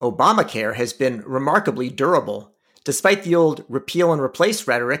Obamacare has been remarkably durable. Despite the old repeal and replace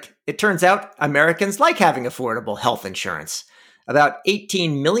rhetoric, it turns out Americans like having affordable health insurance. About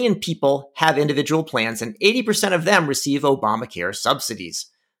 18 million people have individual plans, and 80% of them receive Obamacare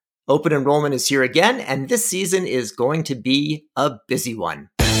subsidies. Open enrollment is here again, and this season is going to be a busy one.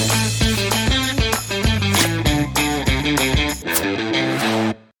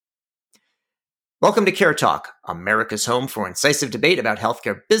 Welcome to Care Talk, America's home for incisive debate about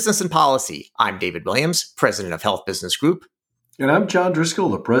healthcare business and policy. I'm David Williams, president of Health Business Group. And I'm John Driscoll,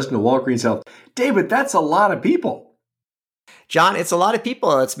 the president of Walgreens Health. David, that's a lot of people. John, it's a lot of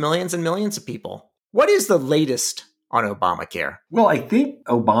people. It's millions and millions of people. What is the latest on Obamacare? Well, I think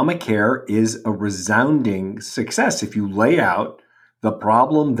Obamacare is a resounding success. If you lay out the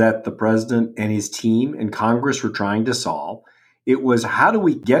problem that the president and his team and Congress were trying to solve, it was how do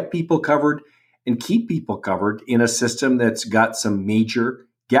we get people covered and keep people covered in a system that's got some major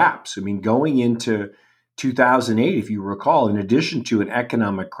gaps. I mean, going into 2008, if you recall, in addition to an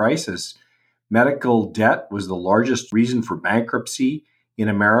economic crisis, medical debt was the largest reason for bankruptcy in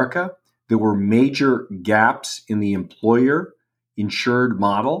America. There were major gaps in the employer insured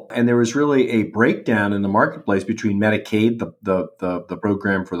model. And there was really a breakdown in the marketplace between Medicaid, the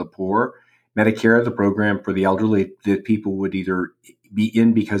program for the poor, Medicare, the program for the elderly that people would either be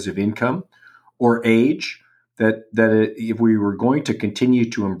in because of income or age, if we were going to continue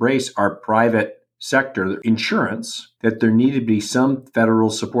to embrace our private sector insurance, that there needed to be some federal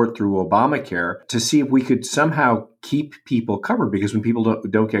support through Obamacare to see if we could somehow keep people covered. Because when people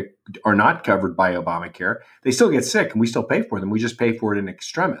are not covered by Obamacare, they still get sick and we still pay for them. We just pay for it in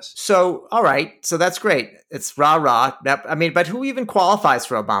extremis. So, all right. So that's great. It's rah-rah. But who even qualifies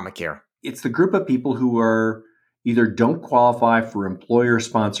for Obamacare? It's the group of people who are either don't qualify for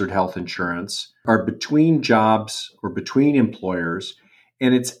employer-sponsored health insurance, are between jobs or between employers.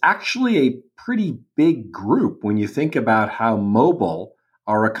 And it's actually a pretty big group when you think about how mobile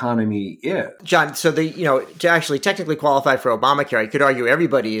our economy is. John, so to actually technically qualify for Obamacare, I could argue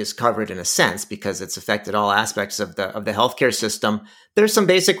everybody is covered in a sense because it's affected all aspects of the healthcare system. There's some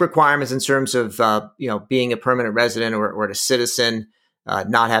basic requirements in terms of being a permanent resident or a citizen,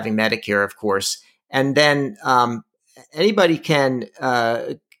 not having Medicare, of course. And then anybody can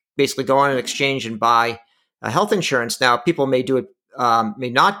basically go on an exchange and buy health insurance. Now, people may do it, may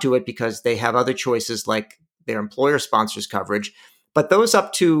not do it because they have other choices like their employer sponsors coverage. But those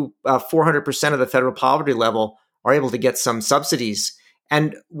up to 400% of the federal poverty level are able to get some subsidies.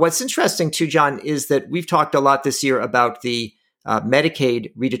 And what's interesting too, John, is that we've talked a lot this year about the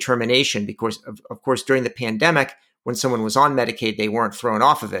Medicaid redetermination because, of course, during the pandemic, when someone was on Medicaid, they weren't thrown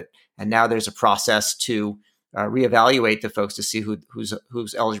off of it. And now there's a process to reevaluate the folks to see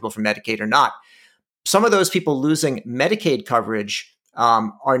who's eligible for Medicaid or not. Some of those people losing Medicaid coverage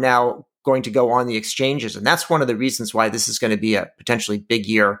are now going to go on the exchanges. And that's one of the reasons why this is going to be a potentially big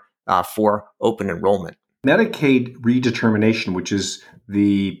year for open enrollment. Medicaid redetermination, which is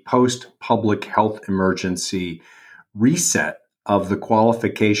the post-public health emergency reset of the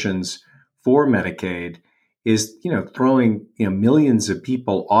qualifications for Medicaid, is throwing millions of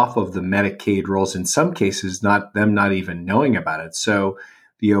people off of the Medicaid rolls. In some cases, not even knowing about it. So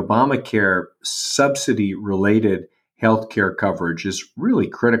the Obamacare subsidy-related healthcare coverage is really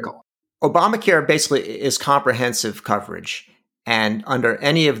critical. Obamacare basically is comprehensive coverage, and under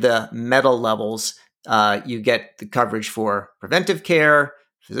any of the metal levels, you get the coverage for preventive care,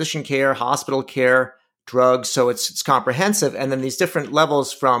 physician care, hospital care, drugs. So it's comprehensive, and then these different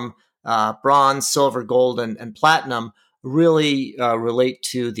levels from bronze, silver, gold, and platinum really relate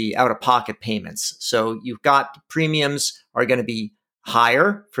to the out-of-pocket payments. So you've got premiums are going to be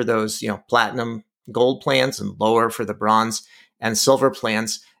higher for those, platinum, gold plans, and lower for the bronze and silver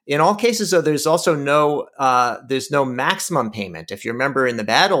plans. In all cases, though, there's also no maximum payment. If you remember in the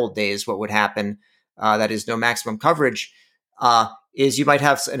bad old days, what would happen, that is no maximum coverage, is you might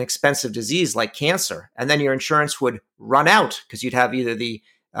have an expensive disease like cancer, and then your insurance would run out because you'd have either the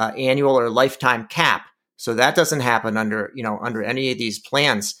annual or lifetime cap. So that doesn't happen under any of these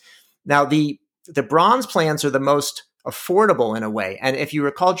plans. Now, the bronze plans are the most affordable in a way. And if you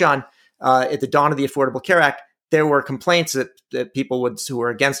recall, John, at the dawn of the Affordable Care Act, there were complaints that people who were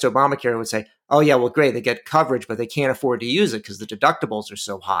against Obamacare would say, oh, yeah, well, great, they get coverage, but they can't afford to use it because the deductibles are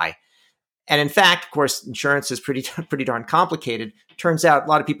so high. And in fact, of course, insurance is pretty darn complicated. Turns out a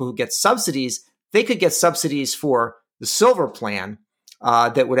lot of people who get subsidies, they could get subsidies for the silver plan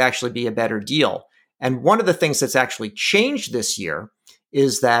that would actually be a better deal. And one of the things that's actually changed this year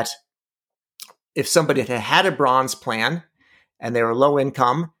is that if somebody had a bronze plan and they were low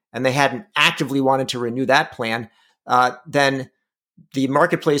income and they hadn't actively wanted to renew that plan, then the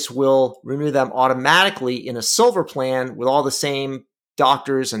marketplace will renew them automatically in a silver plan with all the same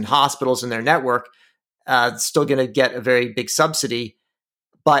doctors and hospitals in their network, still going to get a very big subsidy,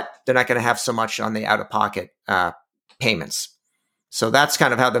 but they're not going to have so much on the out-of-pocket payments. So that's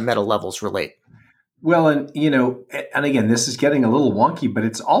kind of how the meta levels relate. Well, and again, this is getting a little wonky, but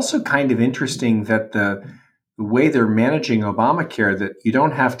it's also kind of interesting that the way they're managing Obamacare, that you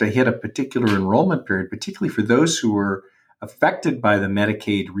don't have to hit a particular enrollment period, particularly for those who are affected by the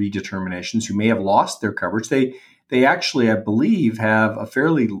Medicaid redeterminations, who may have lost their coverage. They actually, I believe, have a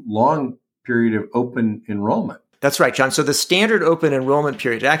fairly long period of open enrollment. That's right, John. So the standard open enrollment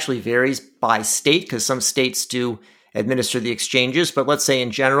period actually varies by state because some states do administer the exchanges. But let's say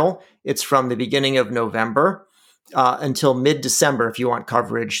in general, it's from the beginning of November until mid-December if you want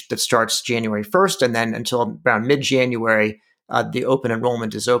coverage that starts January 1st. And then until around mid-January, the open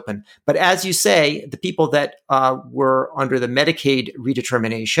enrollment is open. But as you say, the people that were under the Medicaid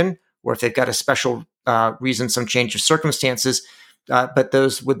redetermination, or if they've got a special reason, some change of circumstances, but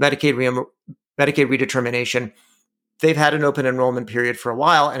those with Medicaid redetermination, they've had an open enrollment period for a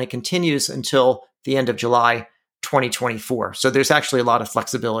while, and it continues until the end of July 2024. So there's actually a lot of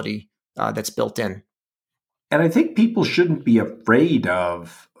flexibility that's built in. And I think people shouldn't be afraid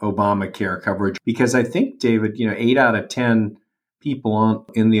of Obamacare coverage because I think, David, 8 out of 10 people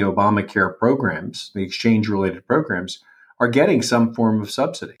in the Obamacare programs, the exchange-related programs, are getting some form of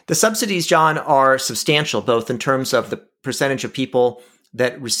subsidy. The subsidies, John, are substantial, both in terms of the percentage of people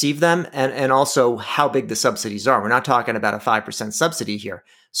that receive them and also how big the subsidies are. We're not talking about a 5% subsidy here.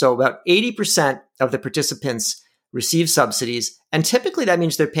 So about 80% of the participants receive subsidies. And typically that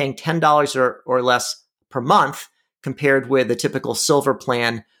means they're paying $10 or less per month compared with the typical silver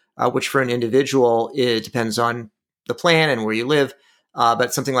plan, which for an individual, it depends on the plan and where you live,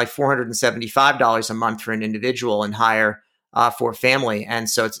 but something like $475 a month for an individual and higher for a family. And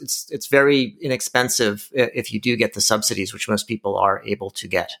so it's very inexpensive if you do get the subsidies, which most people are able to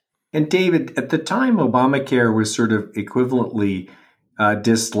get. And David, at the time, Obamacare was sort of equivalently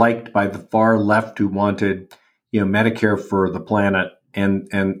disliked by the far left who wanted, Medicare for the planet, and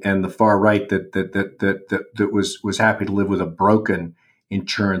the far right that was happy to live with a broken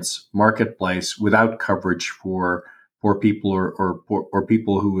insurance marketplace without coverage for people or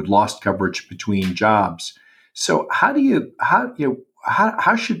people who had lost coverage between jobs. So how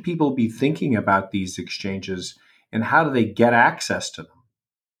should people be thinking about these exchanges, and how do they get access to them?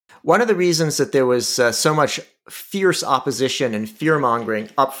 One of the reasons that there was so much fierce opposition and fear-mongering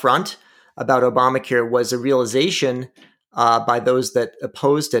up front about Obamacare was a realization by those that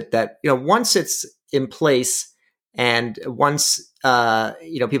opposed it that, once it's in place and once,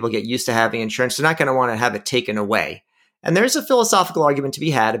 people get used to having insurance, they're not going to want to have it taken away. And there's a philosophical argument to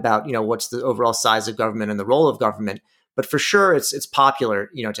be had about, what's the overall size of government and the role of government. But for sure, it's popular,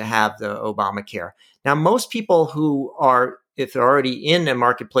 to have the Obamacare. Now, most people who are, if they're already in a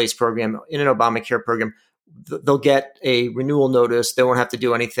marketplace program, in an Obamacare program, they'll get a renewal notice. They won't have to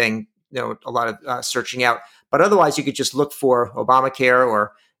do anything, a lot of searching out. But otherwise, you could just look for Obamacare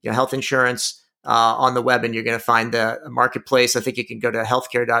or health insurance on the web, and you're going to find the marketplace. I think you can go to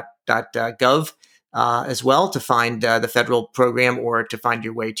healthcare.gov as well to find the federal program or to find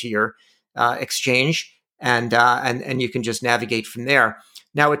your way to your exchange, and you can just navigate from there.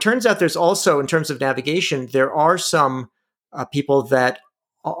 Now, it turns out there's also, in terms of navigation, there are some people that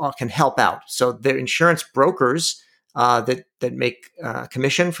can help out. So they're insurance brokers that make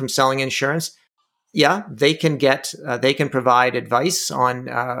commission from selling insurance. Yeah, they can provide advice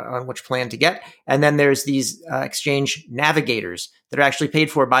on which plan to get. And then there's these exchange navigators that are actually paid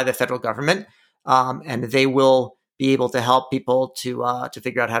for by the federal government. And they will be able to help people to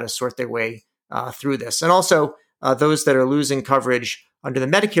figure out how to sort their way through this. And also those that are losing coverage under the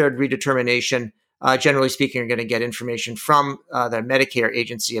Medicare redetermination, generally speaking, are going to get information from the Medicare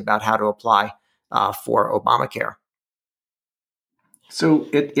agency about how to apply for Obamacare. So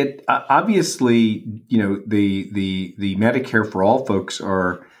it obviously, the Medicare for all folks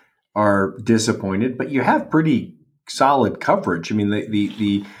are disappointed, but you have pretty solid coverage. I mean,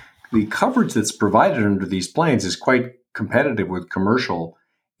 the coverage that's provided under these plans is quite competitive with commercial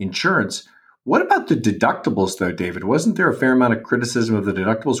insurance. What about the deductibles, though, David? Wasn't there a fair amount of criticism of the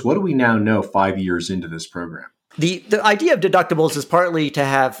deductibles? What do we now know 5 years into this program? The idea of deductibles is partly to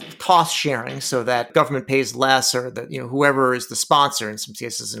have cost sharing so that government pays less, or that whoever is the sponsor, in some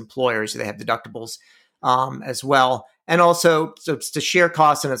cases employers, they have deductibles as well. And also so it's to share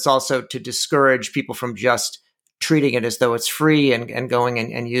costs, and it's also to discourage people from just treating it as though it's free and going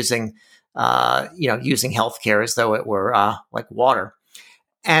and using using healthcare as though it were like water.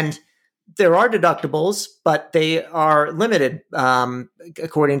 And There are deductibles, but they are limited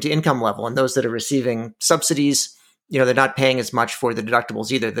according to income level. And those that are receiving subsidies, they're not paying as much for the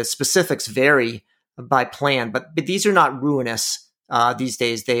deductibles either. The specifics vary by plan, but these are not ruinous these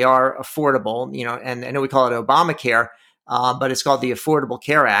days. They are affordable, and I know we call it Obamacare, but it's called the Affordable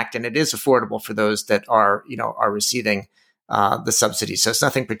Care Act, and it is affordable for those that are receiving the subsidies. So it's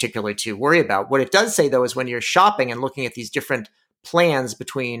nothing particularly to worry about. What it does say, though, is when you're shopping and looking at these different plans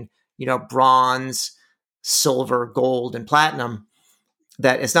between bronze, silver, gold, and platinum,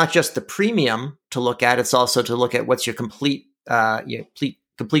 that it's not just the premium to look at, it's also to look at what's your complete cost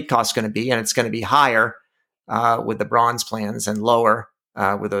going to be. And it's going to be higher with the bronze plans and lower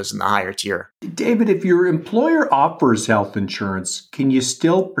with those in the higher tier. David, if your employer offers health insurance, can you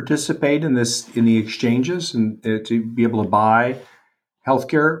still participate in the exchanges and to be able to buy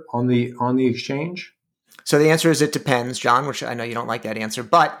healthcare on the exchange? So the answer is it depends, John, which I know you don't like that answer,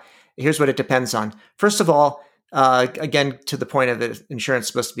 but here's what it depends on. First of all, again, to the point of the insurance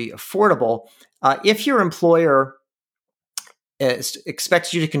supposed to be affordable, if your employer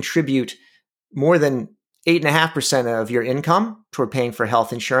expects you to contribute more than 8.5% of your income toward paying for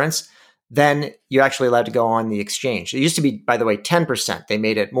health insurance, then you're actually allowed to go on the exchange. It used to be, by the way, 10%. They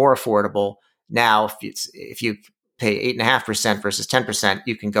made it more affordable. Now, if you pay 8.5% versus 10%,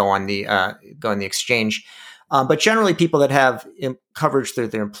 you can go on the exchange. But generally, people that have coverage through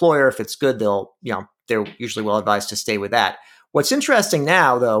their employer, if it's good, they're usually well advised to stay with that. What's interesting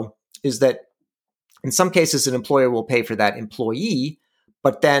now, though, is that in some cases, an employer will pay for that employee,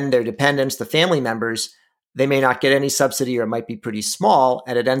 but then their dependents, the family members, they may not get any subsidy, or it might be pretty small,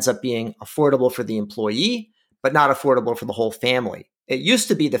 and it ends up being affordable for the employee, but not affordable for the whole family. It used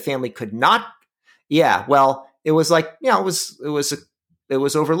to be the family could not. Yeah, well, it was like, it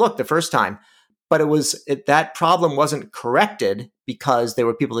was overlooked the first time, but that problem wasn't corrected because there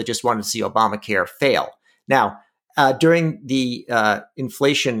were people that just wanted to see Obamacare fail. Now, during the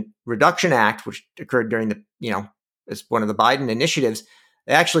Inflation Reduction Act, which occurred during as one of the Biden initiatives,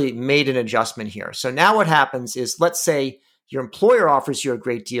 they actually made an adjustment here. So now what happens is, let's say your employer offers you a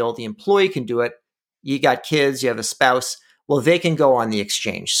great deal, the employee can do it. You got kids, you have a spouse. Well, they can go on the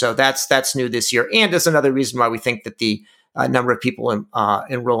exchange. So that's new this year. And that's another reason why we think that the number of people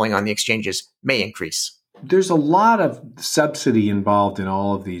enrolling on the exchanges may increase. There's a lot of subsidy involved in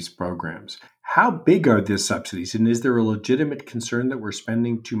all of these programs. How big are these subsidies? And is there a legitimate concern that we're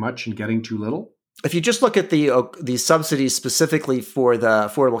spending too much and getting too little? If you just look at the subsidies specifically for the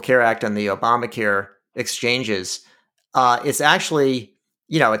Affordable Care Act and the Obamacare exchanges, it's actually,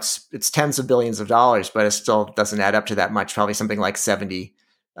 it's tens of billions of dollars, but it still doesn't add up to that much, probably something like $70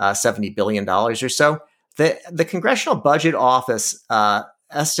 billion or so. The Congressional Budget Office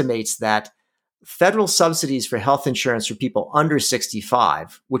estimates that federal subsidies for health insurance for people under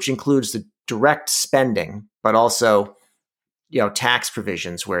 65, which includes the direct spending, but also tax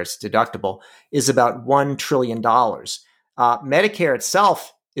provisions where it's deductible, is about $1 trillion. Medicare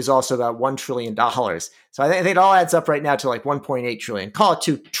itself is also about $1 trillion. So I think it all adds up right now to like $1.8 trillion. Call it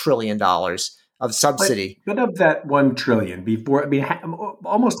 $2 trillion of subsidy. But of that $1 trillion,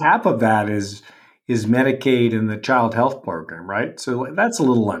 almost half of that is Medicaid and the child health program, right? So that's a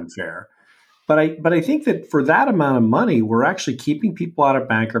little unfair. But I think that for that amount of money, we're actually keeping people out of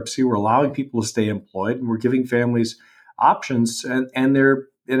bankruptcy. We're allowing people to stay employed, and we're giving families options, and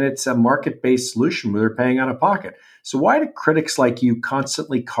it's a market-based solution where they're paying out of pocket. So why do critics like you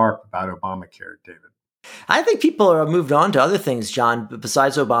constantly carp about Obamacare, David? I think people are moved on to other things, John,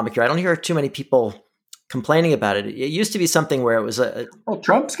 besides Obamacare. I don't hear too many people complaining about it. It used to be something where it was well,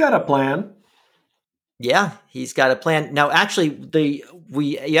 Trump's got a plan. Yeah, he's got a plan. Now, actually,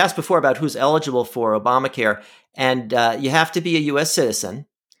 you asked before about who's eligible for Obamacare, and you have to be a U.S. citizen.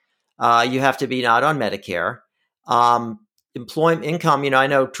 You have to be not on Medicare. Employment income, I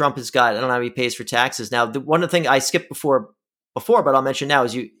know Trump has got, I don't know how he pays for taxes. Now, one of the things I skipped before, but I'll mention now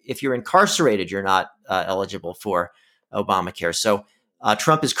is if you're incarcerated, you're not eligible for Obamacare. So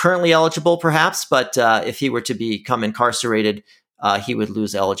Trump is currently eligible, perhaps, but if he were to become incarcerated, he would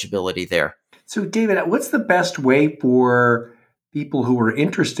lose eligibility there. So, David, what's the best way for people who are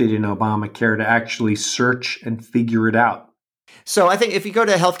interested in Obamacare to actually search and figure it out? So I think if you go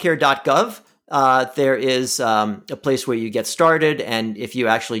to healthcare.gov, there is a place where you get started. And if you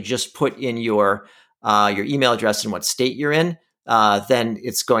actually just put in your email address and what state you're in, then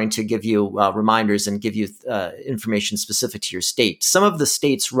it's going to give you reminders and give you information specific to your state. Some of the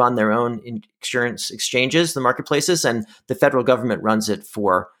states run their own insurance exchanges, the marketplaces, and the federal government runs it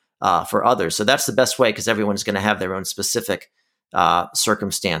for others. So that's the best way because everyone's going to have their own specific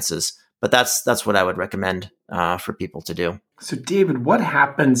circumstances. But that's what I would recommend for people to do. So, David, what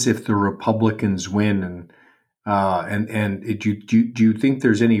happens if the Republicans win? Do you think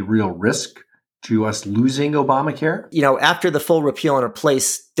there's any real risk to us losing Obamacare? After the full repeal and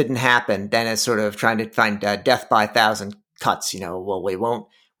replace didn't happen, then it's sort of trying to find death by 1,000 cuts. Well, we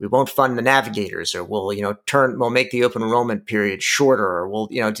won't fund the navigators, or we'll make the open enrollment period shorter, or we'll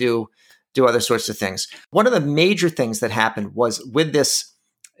do other sorts of things. One of the major things that happened was with this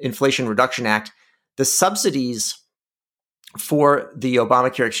Inflation Reduction Act, the subsidies for the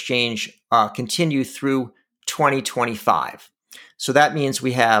Obamacare exchange continue through 2025. So that means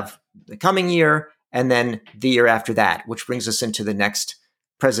we have the coming year and then the year after that, which brings us into the next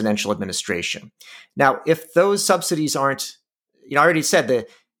presidential administration. Now, if those subsidies aren't, I already said that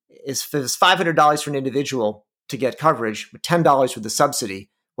if it's $500 for an individual to get coverage, with $10 with the subsidy,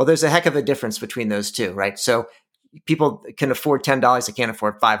 well, there's a heck of a difference between those two, right? So people can afford $10, they can't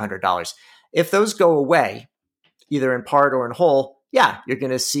afford $500. If those go away, either in part or in whole, you're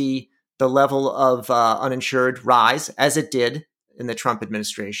going to see the level of uninsured rise, as it did in the Trump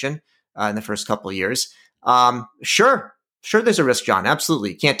administration in the first couple of years. Sure, there's a risk, John.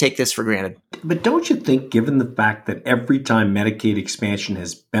 Absolutely. You can't take this for granted. But don't you think, given the fact that every time Medicaid expansion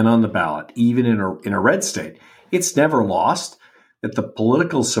has been on the ballot, even in a red state, it's never lost, that the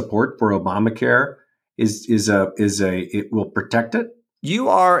political support for Obamacare it will protect it? You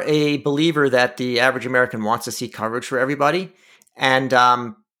are a believer that the average American wants to see coverage for everybody. And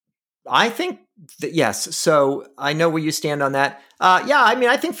I think that, yes. So I know where you stand on that.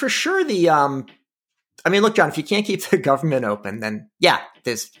 I think for sure look, John, if you can't keep the government open, then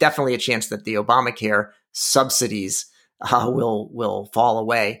there's definitely a chance that the Obamacare subsidies will fall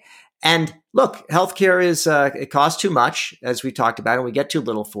away. And look, healthcare it costs too much, as we talked about, and we get too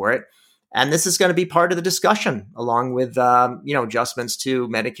little for it. And this is going to be part of the discussion, along with adjustments to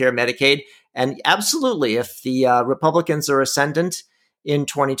Medicare, Medicaid. And absolutely, if the Republicans are ascendant in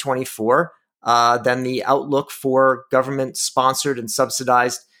 2024, then the outlook for government-sponsored and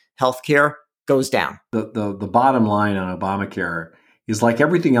subsidized healthcare goes down. The bottom line on Obamacare is, like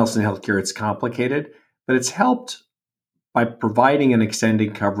everything else in healthcare, it's complicated, but it's helped by providing and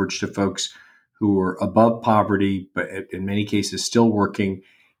extending coverage to folks who are above poverty, but in many cases still working.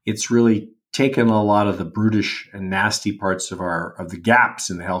 It's really taken a lot of the brutish and nasty parts of the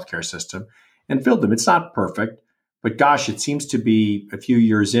gaps in the healthcare system and filled them. It's not perfect, but gosh, it seems to be a few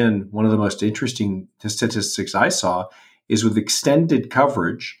years in. One of the most interesting statistics I saw is with extended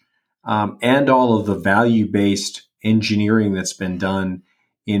coverage and all of the value-based engineering that's been done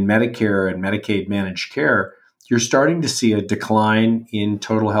in Medicare and Medicaid managed care, you're starting to see a decline in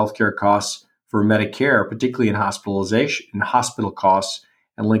total healthcare costs for Medicare, particularly in hospital costs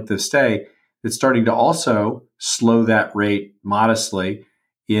and length of stay. It's starting to also slow that rate modestly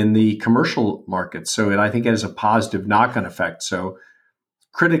in the commercial market. So I think it has a positive knock-on effect. So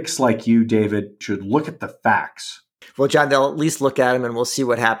critics like you, David, should look at the facts. Well, John, they'll at least look at them, and we'll see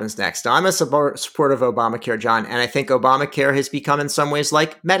what happens next. Now, I'm a supporter of Obamacare, John, and I think Obamacare has become in some ways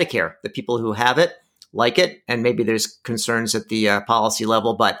like Medicare. The people who have it like it, and maybe there's concerns at the policy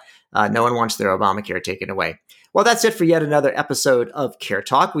level, but no one wants their Obamacare taken away. Well, that's it for yet another episode of Care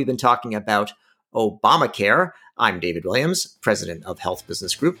Talk. We've been talking about Obamacare. I'm David Williams, president of Health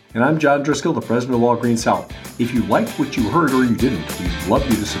Business Group. And I'm John Driscoll, the president of Walgreens Health. If you liked what you heard or you didn't, we'd love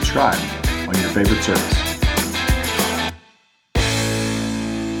you to subscribe on your favorite service.